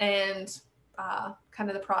 and kind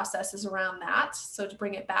of the processes around that. So to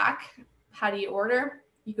bring it back, how do you order?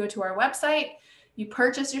 You go to our website, you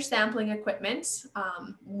purchase your sampling equipment.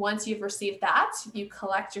 Once you've received that, you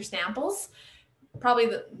collect your samples. Probably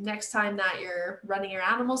the next time that you're running your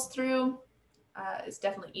animals through is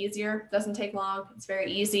definitely easier. Doesn't take long. It's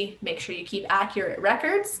very easy. Make sure you keep accurate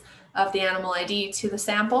records of the animal ID to the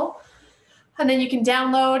sample. And then you can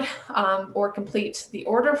download or complete the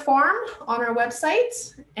order form on our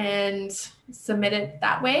website and submit it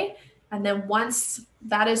that way. And then once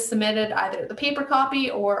that is submitted, either the paper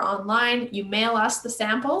copy or online, you mail us the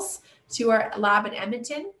samples to our lab in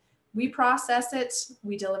Edmonton. We process it.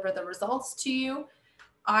 We deliver the results to you.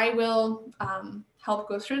 I will help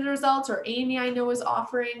go through the results, or Amy, I know, is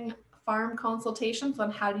offering farm consultations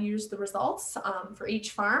on how to use the results for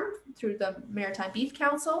each farm through the Maritime Beef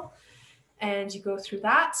Council. And you go through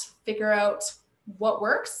that, figure out what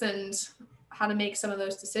works and how to make some of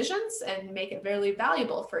those decisions and make it very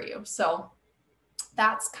valuable for you. So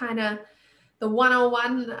that's kind of the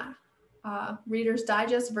 101 Reader's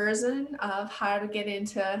Digest version of how to get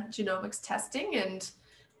into genomics testing and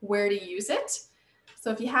where to use it. So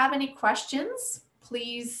if you have any questions,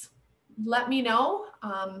 please let me know.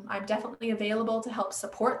 I'm definitely available to help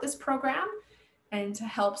support this program and to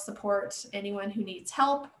help support anyone who needs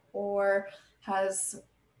help or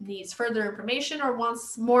needs further information or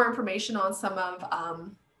wants more information on some of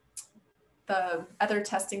the other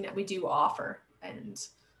testing that we do offer and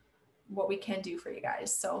what we can do for you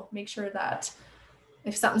guys. So make sure that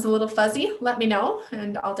if something's a little fuzzy, let me know,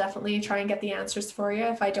 and I'll definitely try and get the answers for you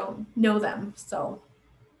if I don't know them. So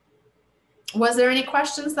was there any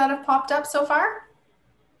questions that have popped up so far?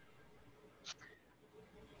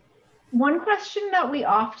 One question that we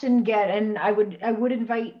often get, and I would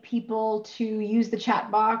invite people to use the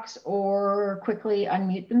chat box or quickly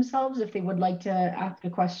unmute themselves if they would like to ask a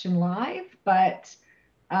question live. But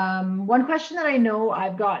one question that I know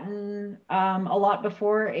I've gotten a lot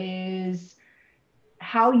before is,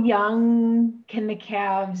 how young can the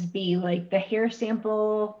calves be? Like the hair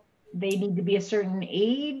sample, they need to be a certain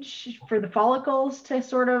age for the follicles to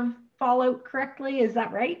sort of fall out correctly. Is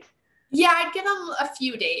that right? Yeah, I'd give them a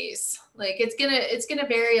few days. Like it's gonna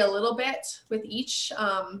vary a little bit with each,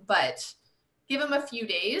 but give them a few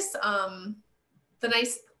days. The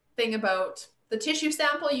nice thing about the tissue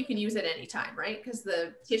sample, you can use it anytime, right? Because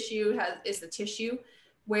the tissue is the tissue,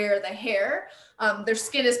 where the hair, their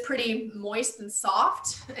skin is pretty moist and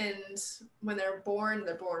soft, and when they're born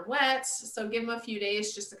wet. So give them a few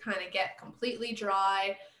days just to kind of get completely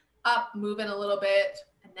dry, up, moving a little bit,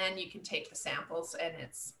 and then you can take the samples, and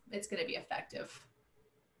it's going to be effective.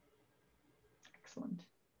 Excellent.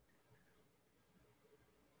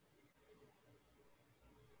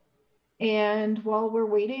 And while we're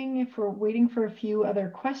waiting, if we're waiting for a few other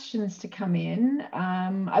questions to come in,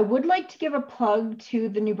 I would like to give a plug to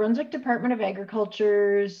the New Brunswick Department of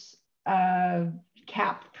Agriculture's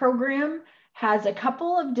CAP program. Has a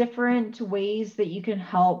couple of different ways that you can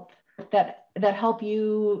help that help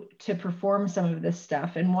you to perform some of this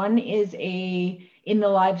stuff. And one is in the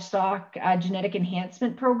livestock genetic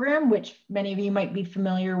enhancement program, which many of you might be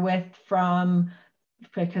familiar with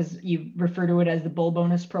because you refer to it as the bull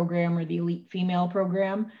bonus program or the elite female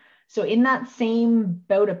program. So in that same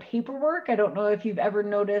bout of paperwork, I don't know if you've ever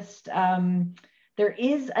noticed, there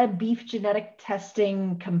is a beef genetic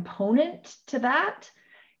testing component to that.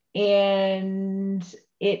 And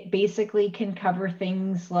it basically can cover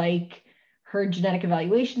things like herd genetic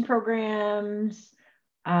evaluation programs,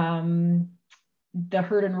 the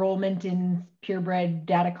herd enrollment in purebred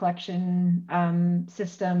data collection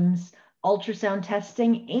systems, ultrasound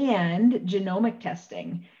testing, and genomic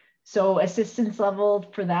testing. So assistance level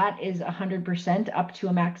for that is 100% up to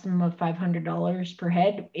a maximum of $500 per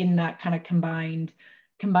head in that kind of combined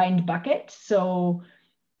bucket. So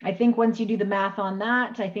I think once you do the math on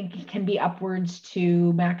that, I think it can be upwards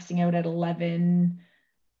to maxing out at 11,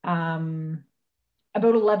 about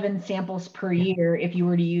 11 samples per year if you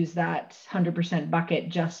were to use that 100% bucket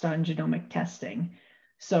just on genomic testing.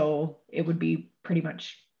 So it would be pretty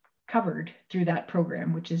much covered through that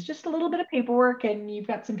program, which is just a little bit of paperwork. And you've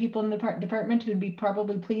got some people in the department who'd be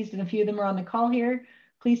probably pleased, and a few of them are on the call here,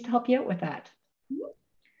 pleased to help you out with that.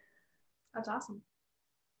 That's awesome.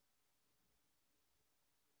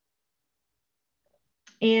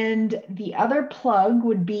 And the other plug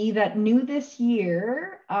would be that new this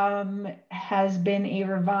year has been a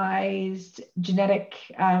revised genetic,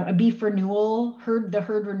 a beef renewal, the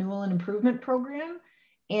herd renewal and improvement program.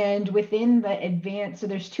 And within the advanced, so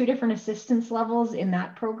there's two different assistance levels in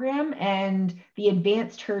that program, and the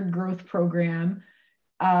advanced herd growth program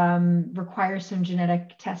requires some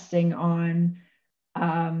genetic testing on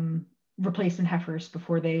replacement heifers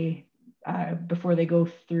before they go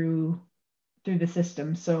through the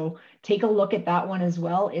system. So take a look at that one as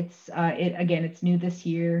well. It's again, it's new this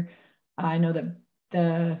year. I know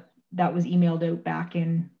that that was emailed out back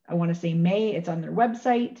in, I want to say May. It's on their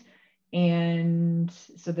website. And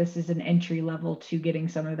so this is an entry level to getting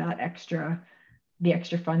some of that the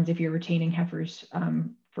extra funds if you're retaining heifers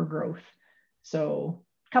for growth. So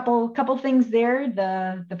couple things there.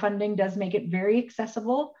 The funding does make it very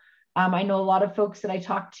accessible. I know a lot of folks that I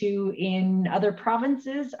talk to in other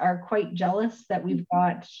provinces are quite jealous that we've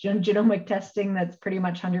got genomic testing that's pretty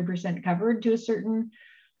much 100% covered to a certain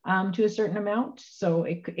amount. So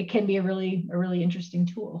it can be a really interesting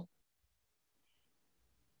tool.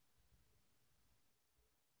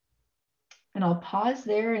 And I'll pause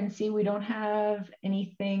there and see we don't have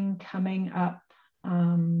anything coming up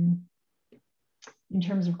in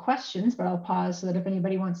terms of questions, but I'll pause so that if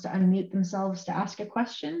anybody wants to unmute themselves to ask a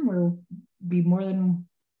question, they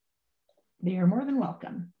are more than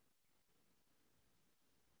welcome.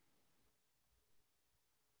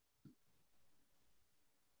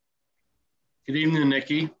 Good evening,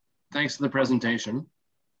 Nikki. Thanks for the presentation.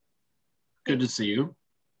 Good to see you.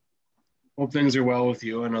 Hope things are well with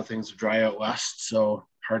you. I know things are dry out west, so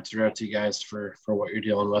hearts are out to you guys for what you're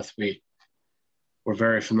dealing with. We're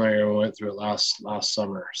very familiar. We went through it last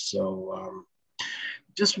summer. So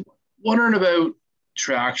just wondering about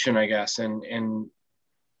traction, I guess, and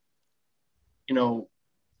you know,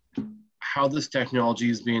 how this technology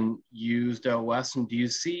is being used out west, and do you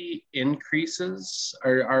see increases?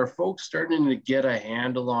 Are folks starting to get a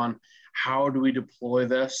handle on how do we deploy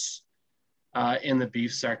this in the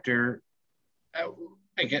beef sector?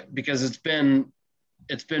 I get, because it's been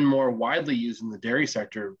more widely used in the dairy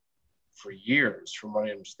sector for years, from what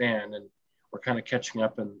I understand, and we're kind of catching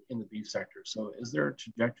up in the beef sector. So is there a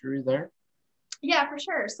trajectory there? Yeah, for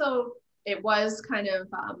sure. So it was kind of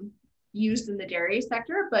used in the dairy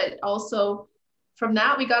sector, but also from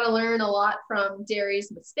that, we got to learn a lot from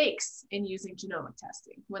dairy's mistakes in using genomic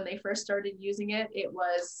testing. When they first started using it, it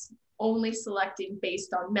was only selecting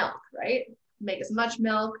based on milk, right? Make as much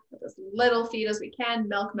milk with as little feed as we can,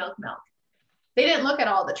 milk. They didn't look at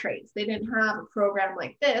all the traits. They didn't have a program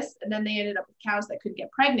like this. And then they ended up with cows that could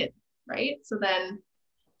get pregnant, right? So then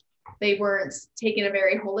they weren't taking a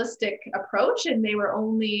very holistic approach, and they were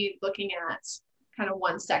only looking at kind of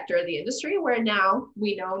one sector of the industry, where now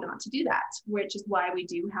we know not to do that, which is why we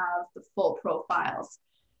do have the full profiles.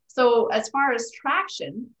 So as far as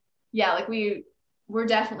traction, yeah, like we're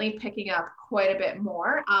definitely picking up quite a bit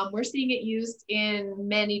more. We're seeing it used in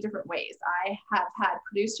many different ways. I have had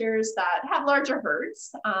producers that have larger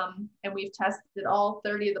herds, and we've tested all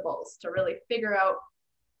 30 of the bulls to really figure out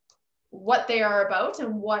what they are about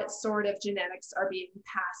and what sort of genetics are being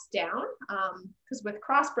passed down. Because with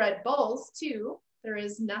crossbred bulls too, there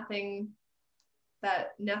is nothing on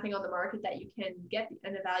the market that you can get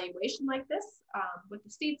an evaluation like this. With the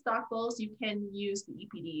seed stock bulls, you can use the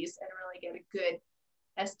EPDs and really get a good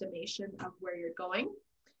estimation of where you're going.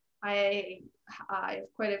 I have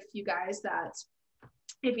quite a few guys that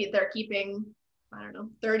if they're keeping,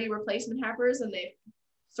 30 replacement heifers and they've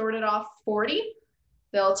sorted off 40,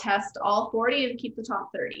 they'll test all 40 and keep the top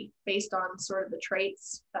 30 based on sort of the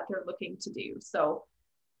traits that they're looking to do. So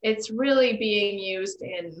it's really being used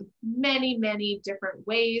in many, many different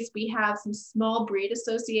ways. We have some small breed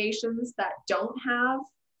associations that don't have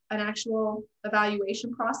an actual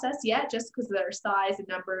evaluation process yet, just because of their size and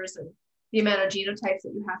numbers and the amount of genotypes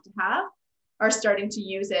that you have to have, are starting to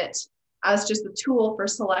use it as just a tool for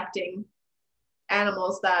selecting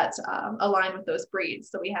animals that align with those breeds.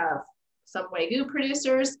 So we have some Wagyu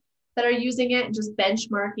producers that are using it and just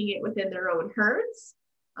benchmarking it within their own herds,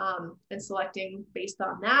 and selecting based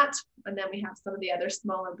on that. And then we have some of the other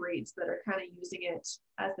smaller breeds that are kind of using it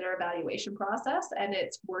as their evaluation process, and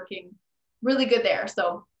it's working really good there.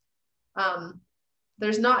 So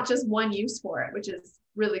there's not just one use for it, which is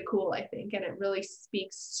really cool, I think. And it really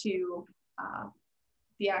speaks to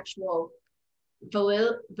the actual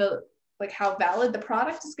like how valid the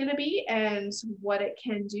product is going to be and what it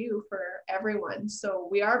can do for everyone. So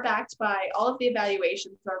we are backed by all of the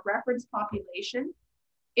evaluations. Our reference population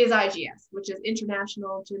is IGS, which is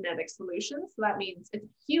International Genetic Solutions. So that means it's a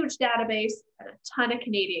huge database and a ton of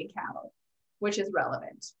Canadian cattle, which is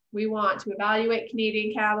relevant. We want to evaluate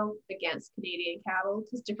Canadian cattle against Canadian cattle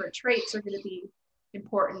because different traits are going to be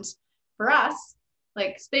important for us.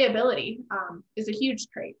 Like spayability is a huge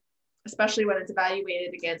trait, especially when it's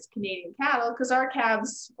evaluated against Canadian cattle, because our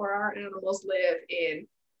calves or our animals live in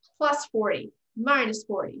plus 40, minus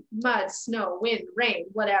 40, mud, snow, wind, rain,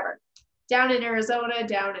 whatever. Down in Arizona,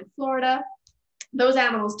 down in Florida, those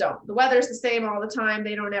animals don't. The weather's the same all the time.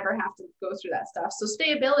 They don't ever have to go through that stuff. So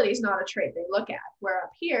stayability is not a trait they look at. Where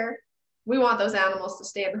up here, we want those animals to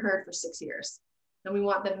stay in the herd for 6 years. And we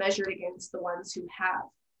want them measured against the ones who have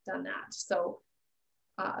done that. So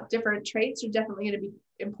different traits are definitely going to be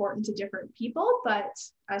important to different people. But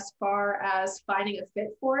as far as finding a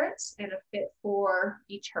fit for it and a fit for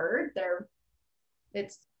each herd,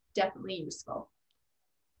 it's definitely useful.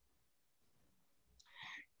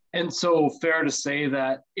 And so fair to say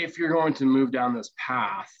that if you're going to move down this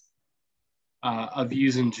path of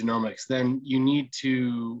using genomics, then you need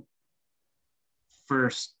to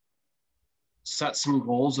first set some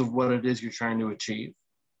goals of what it is you're trying to achieve.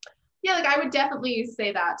 Yeah, like I would definitely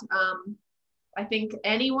say that. I think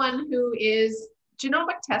anyone who is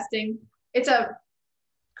genomic testing, it's a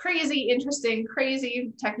crazy, interesting,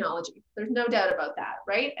 crazy technology. There's no doubt about that,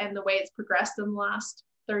 right? And the way it's progressed in the last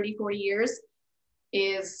 30, 40 years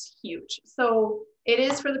is huge. So it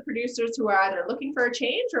is for the producers who are either looking for a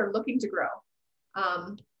change or looking to grow.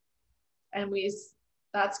 And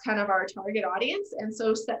that's kind of our target audience. And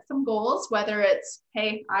so set some goals, whether it's,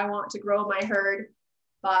 hey, I want to grow my herd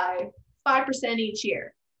by 5% each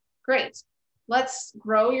year. Great. Let's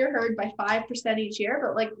grow your herd by 5% each year,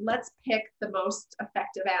 but like, let's pick the most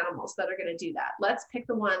effective animals that are going to do that. Let's pick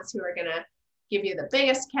the ones who are going to give you the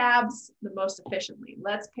biggest calves the most efficiently.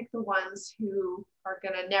 Let's pick the ones who are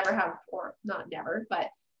going to never have, or not never, but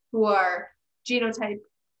who are genotype,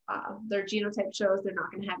 their genotype shows they're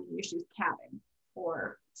not going to have any issues calving.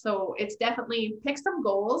 So it's definitely pick some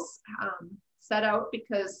goals, set out,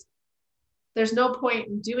 because there's no point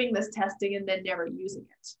in doing this testing and then never using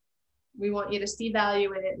it. We want you to see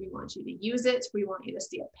value in it. We want you to use it. We want you to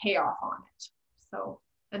see a payoff on it. So,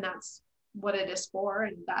 and that's what it is for.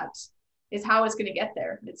 And that is how it's going to get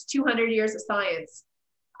there. It's 200 years of science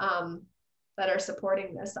that are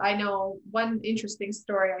supporting this. I know one interesting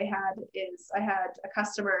story I had a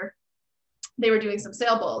customer, they were doing some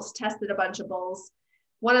sale bulls, tested a bunch of bulls.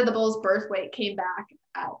 One of the bulls' birth weight came back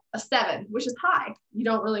at a 7, which is high. You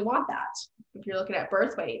don't really want that if you're looking at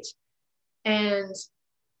birth weight. And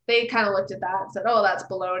they kind of looked at that and said, oh, that's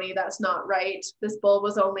baloney. That's not right. This bull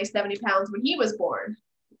was only 70 pounds when he was born.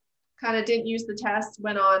 Kind of didn't use the test,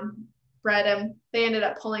 went on, bred him. They ended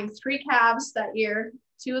up pulling 3 calves that year.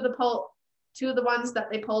 Two of the ones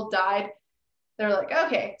that they pulled died. They're like,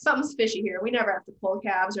 okay, something's fishy here. We never have to pull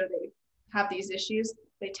calves or they have these issues.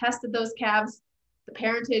 They tested those calves. The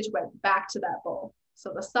parentage went back to that bull.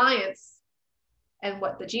 So the science and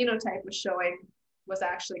what the genotype was showing was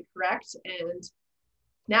actually correct. And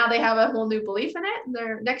now they have a whole new belief in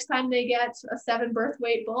it. Next time they get a 7 birth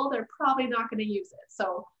weight bull, they're probably not going to use it.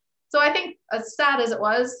 So I think, as sad as it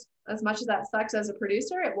was, as much as that sucks as a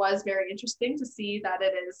producer, it was very interesting to see that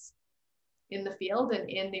it is in the field and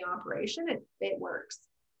in the operation. It works.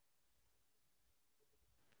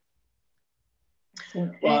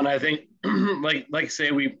 Well, and I think, like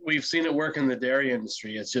say, we've seen it work in the dairy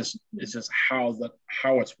industry. It's just how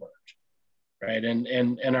it's worked, right?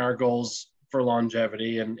 And our goals for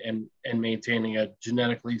longevity and maintaining a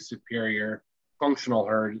genetically superior functional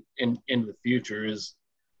herd in the future is,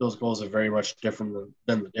 those goals are very much different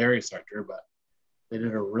than the dairy sector, but they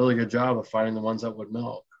did a really good job of finding the ones that would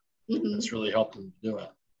milk. Mm-hmm. It's really helped them do it.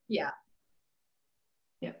 Yeah.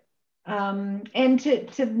 And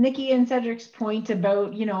to Nikki and Cedric's point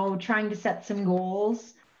about, trying to set some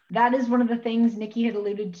goals, that is one of the things Nikki had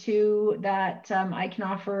alluded to that I can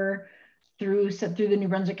offer through the New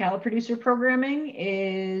Brunswick Cattle Producer Programming,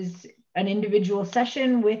 is an individual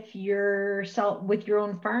session with your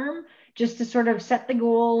own farm, just to sort of set the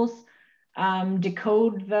goals,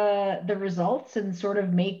 decode the results and sort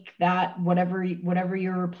of make that whatever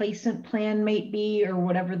your replacement plan might be, or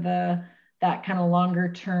whatever that kind of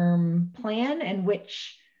longer term plan, and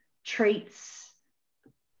which traits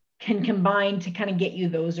can combine to kind of get you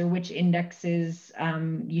those, or which indexes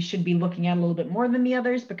you should be looking at a little bit more than the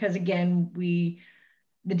others, because again, the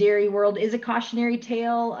dairy world is a cautionary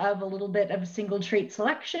tale of a little bit of single trait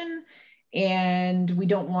selection, and we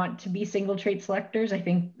don't want to be single trait selectors. I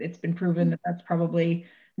think it's been proven that that's probably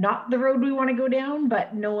not the road we want to go down,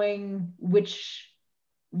 but knowing which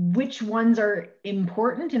ones are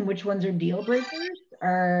important and which ones are deal breakers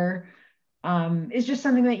is just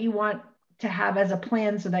something that you want to have as a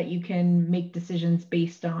plan, so that you can make decisions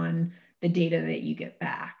based on the data that you get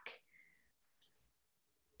back.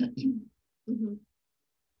 Mm-hmm.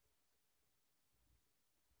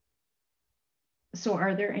 So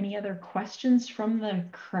are there any other questions from the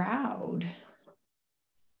crowd?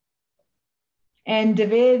 And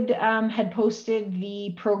David had posted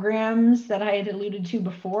the programs that I had alluded to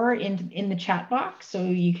before in the chat box, so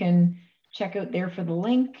you can check out there for the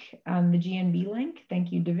link, the GNB link.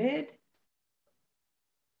 Thank you, David.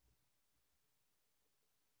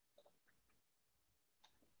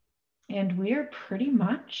 And we are pretty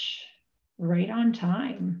much right on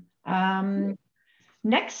time.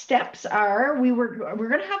 Next steps are we're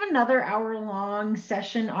going to have another hour-long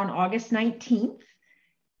session on August 19th,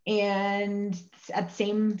 and at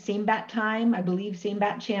same bat time, I believe, same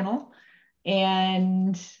bat channel,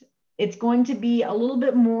 and it's going to be a little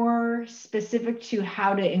bit more specific to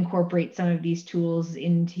how to incorporate some of these tools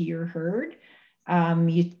into your herd.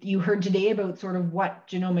 You heard today about sort of what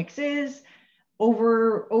genomics is,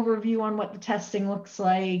 overview on what the testing looks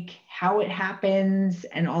like, how it happens,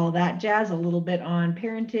 and all that jazz, a little bit on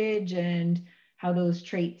parentage and how those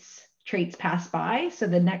traits pass by. So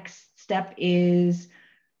the next step is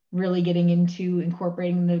really getting into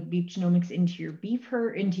incorporating the beef genomics into your beef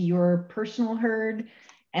herd, into your personal herd.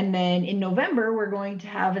 And then in November, we're going to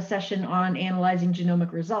have a session on analyzing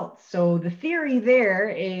genomic results. So the theory there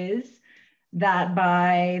is that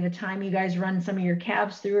by the time you guys run some of your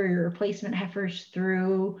calves through, or your replacement heifers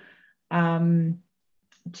through,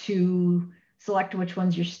 to select which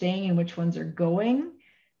ones you're staying and which ones are going,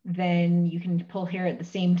 then you can pull hair at the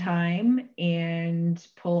same time and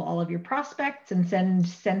pull all of your prospects and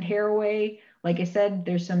send hair away. Like I said,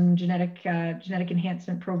 there's some genetic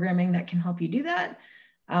enhancement programming that can help you do that.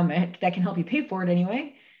 That can help you pay for it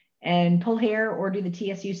anyway, and pull hair or do the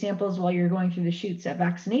TSU samples while you're going through the chutes at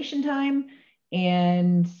vaccination time,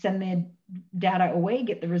 and send the data away,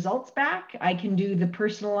 get the results back. I can do the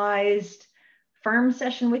personalized farm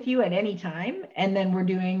session with you at any time, and then we're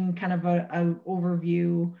doing kind of a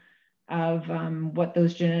overview of what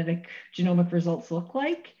those genomic results look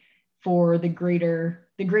like for the greater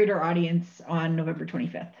audience on November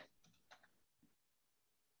 25th.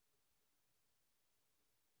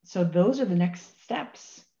 So those are the next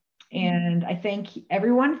steps. And I thank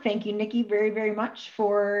everyone. Thank you, Nikki, very, very much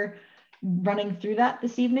for running through that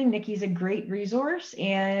this evening. Nikki's a great resource,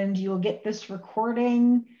 and you'll get this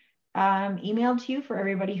recording emailed to you for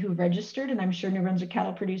everybody who registered. And I'm sure New Brunswick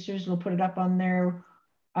Cattle Producers will put it up on their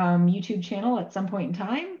YouTube channel at some point in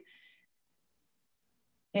time.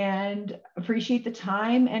 And appreciate the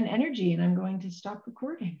time and energy. And I'm going to stop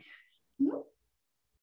recording.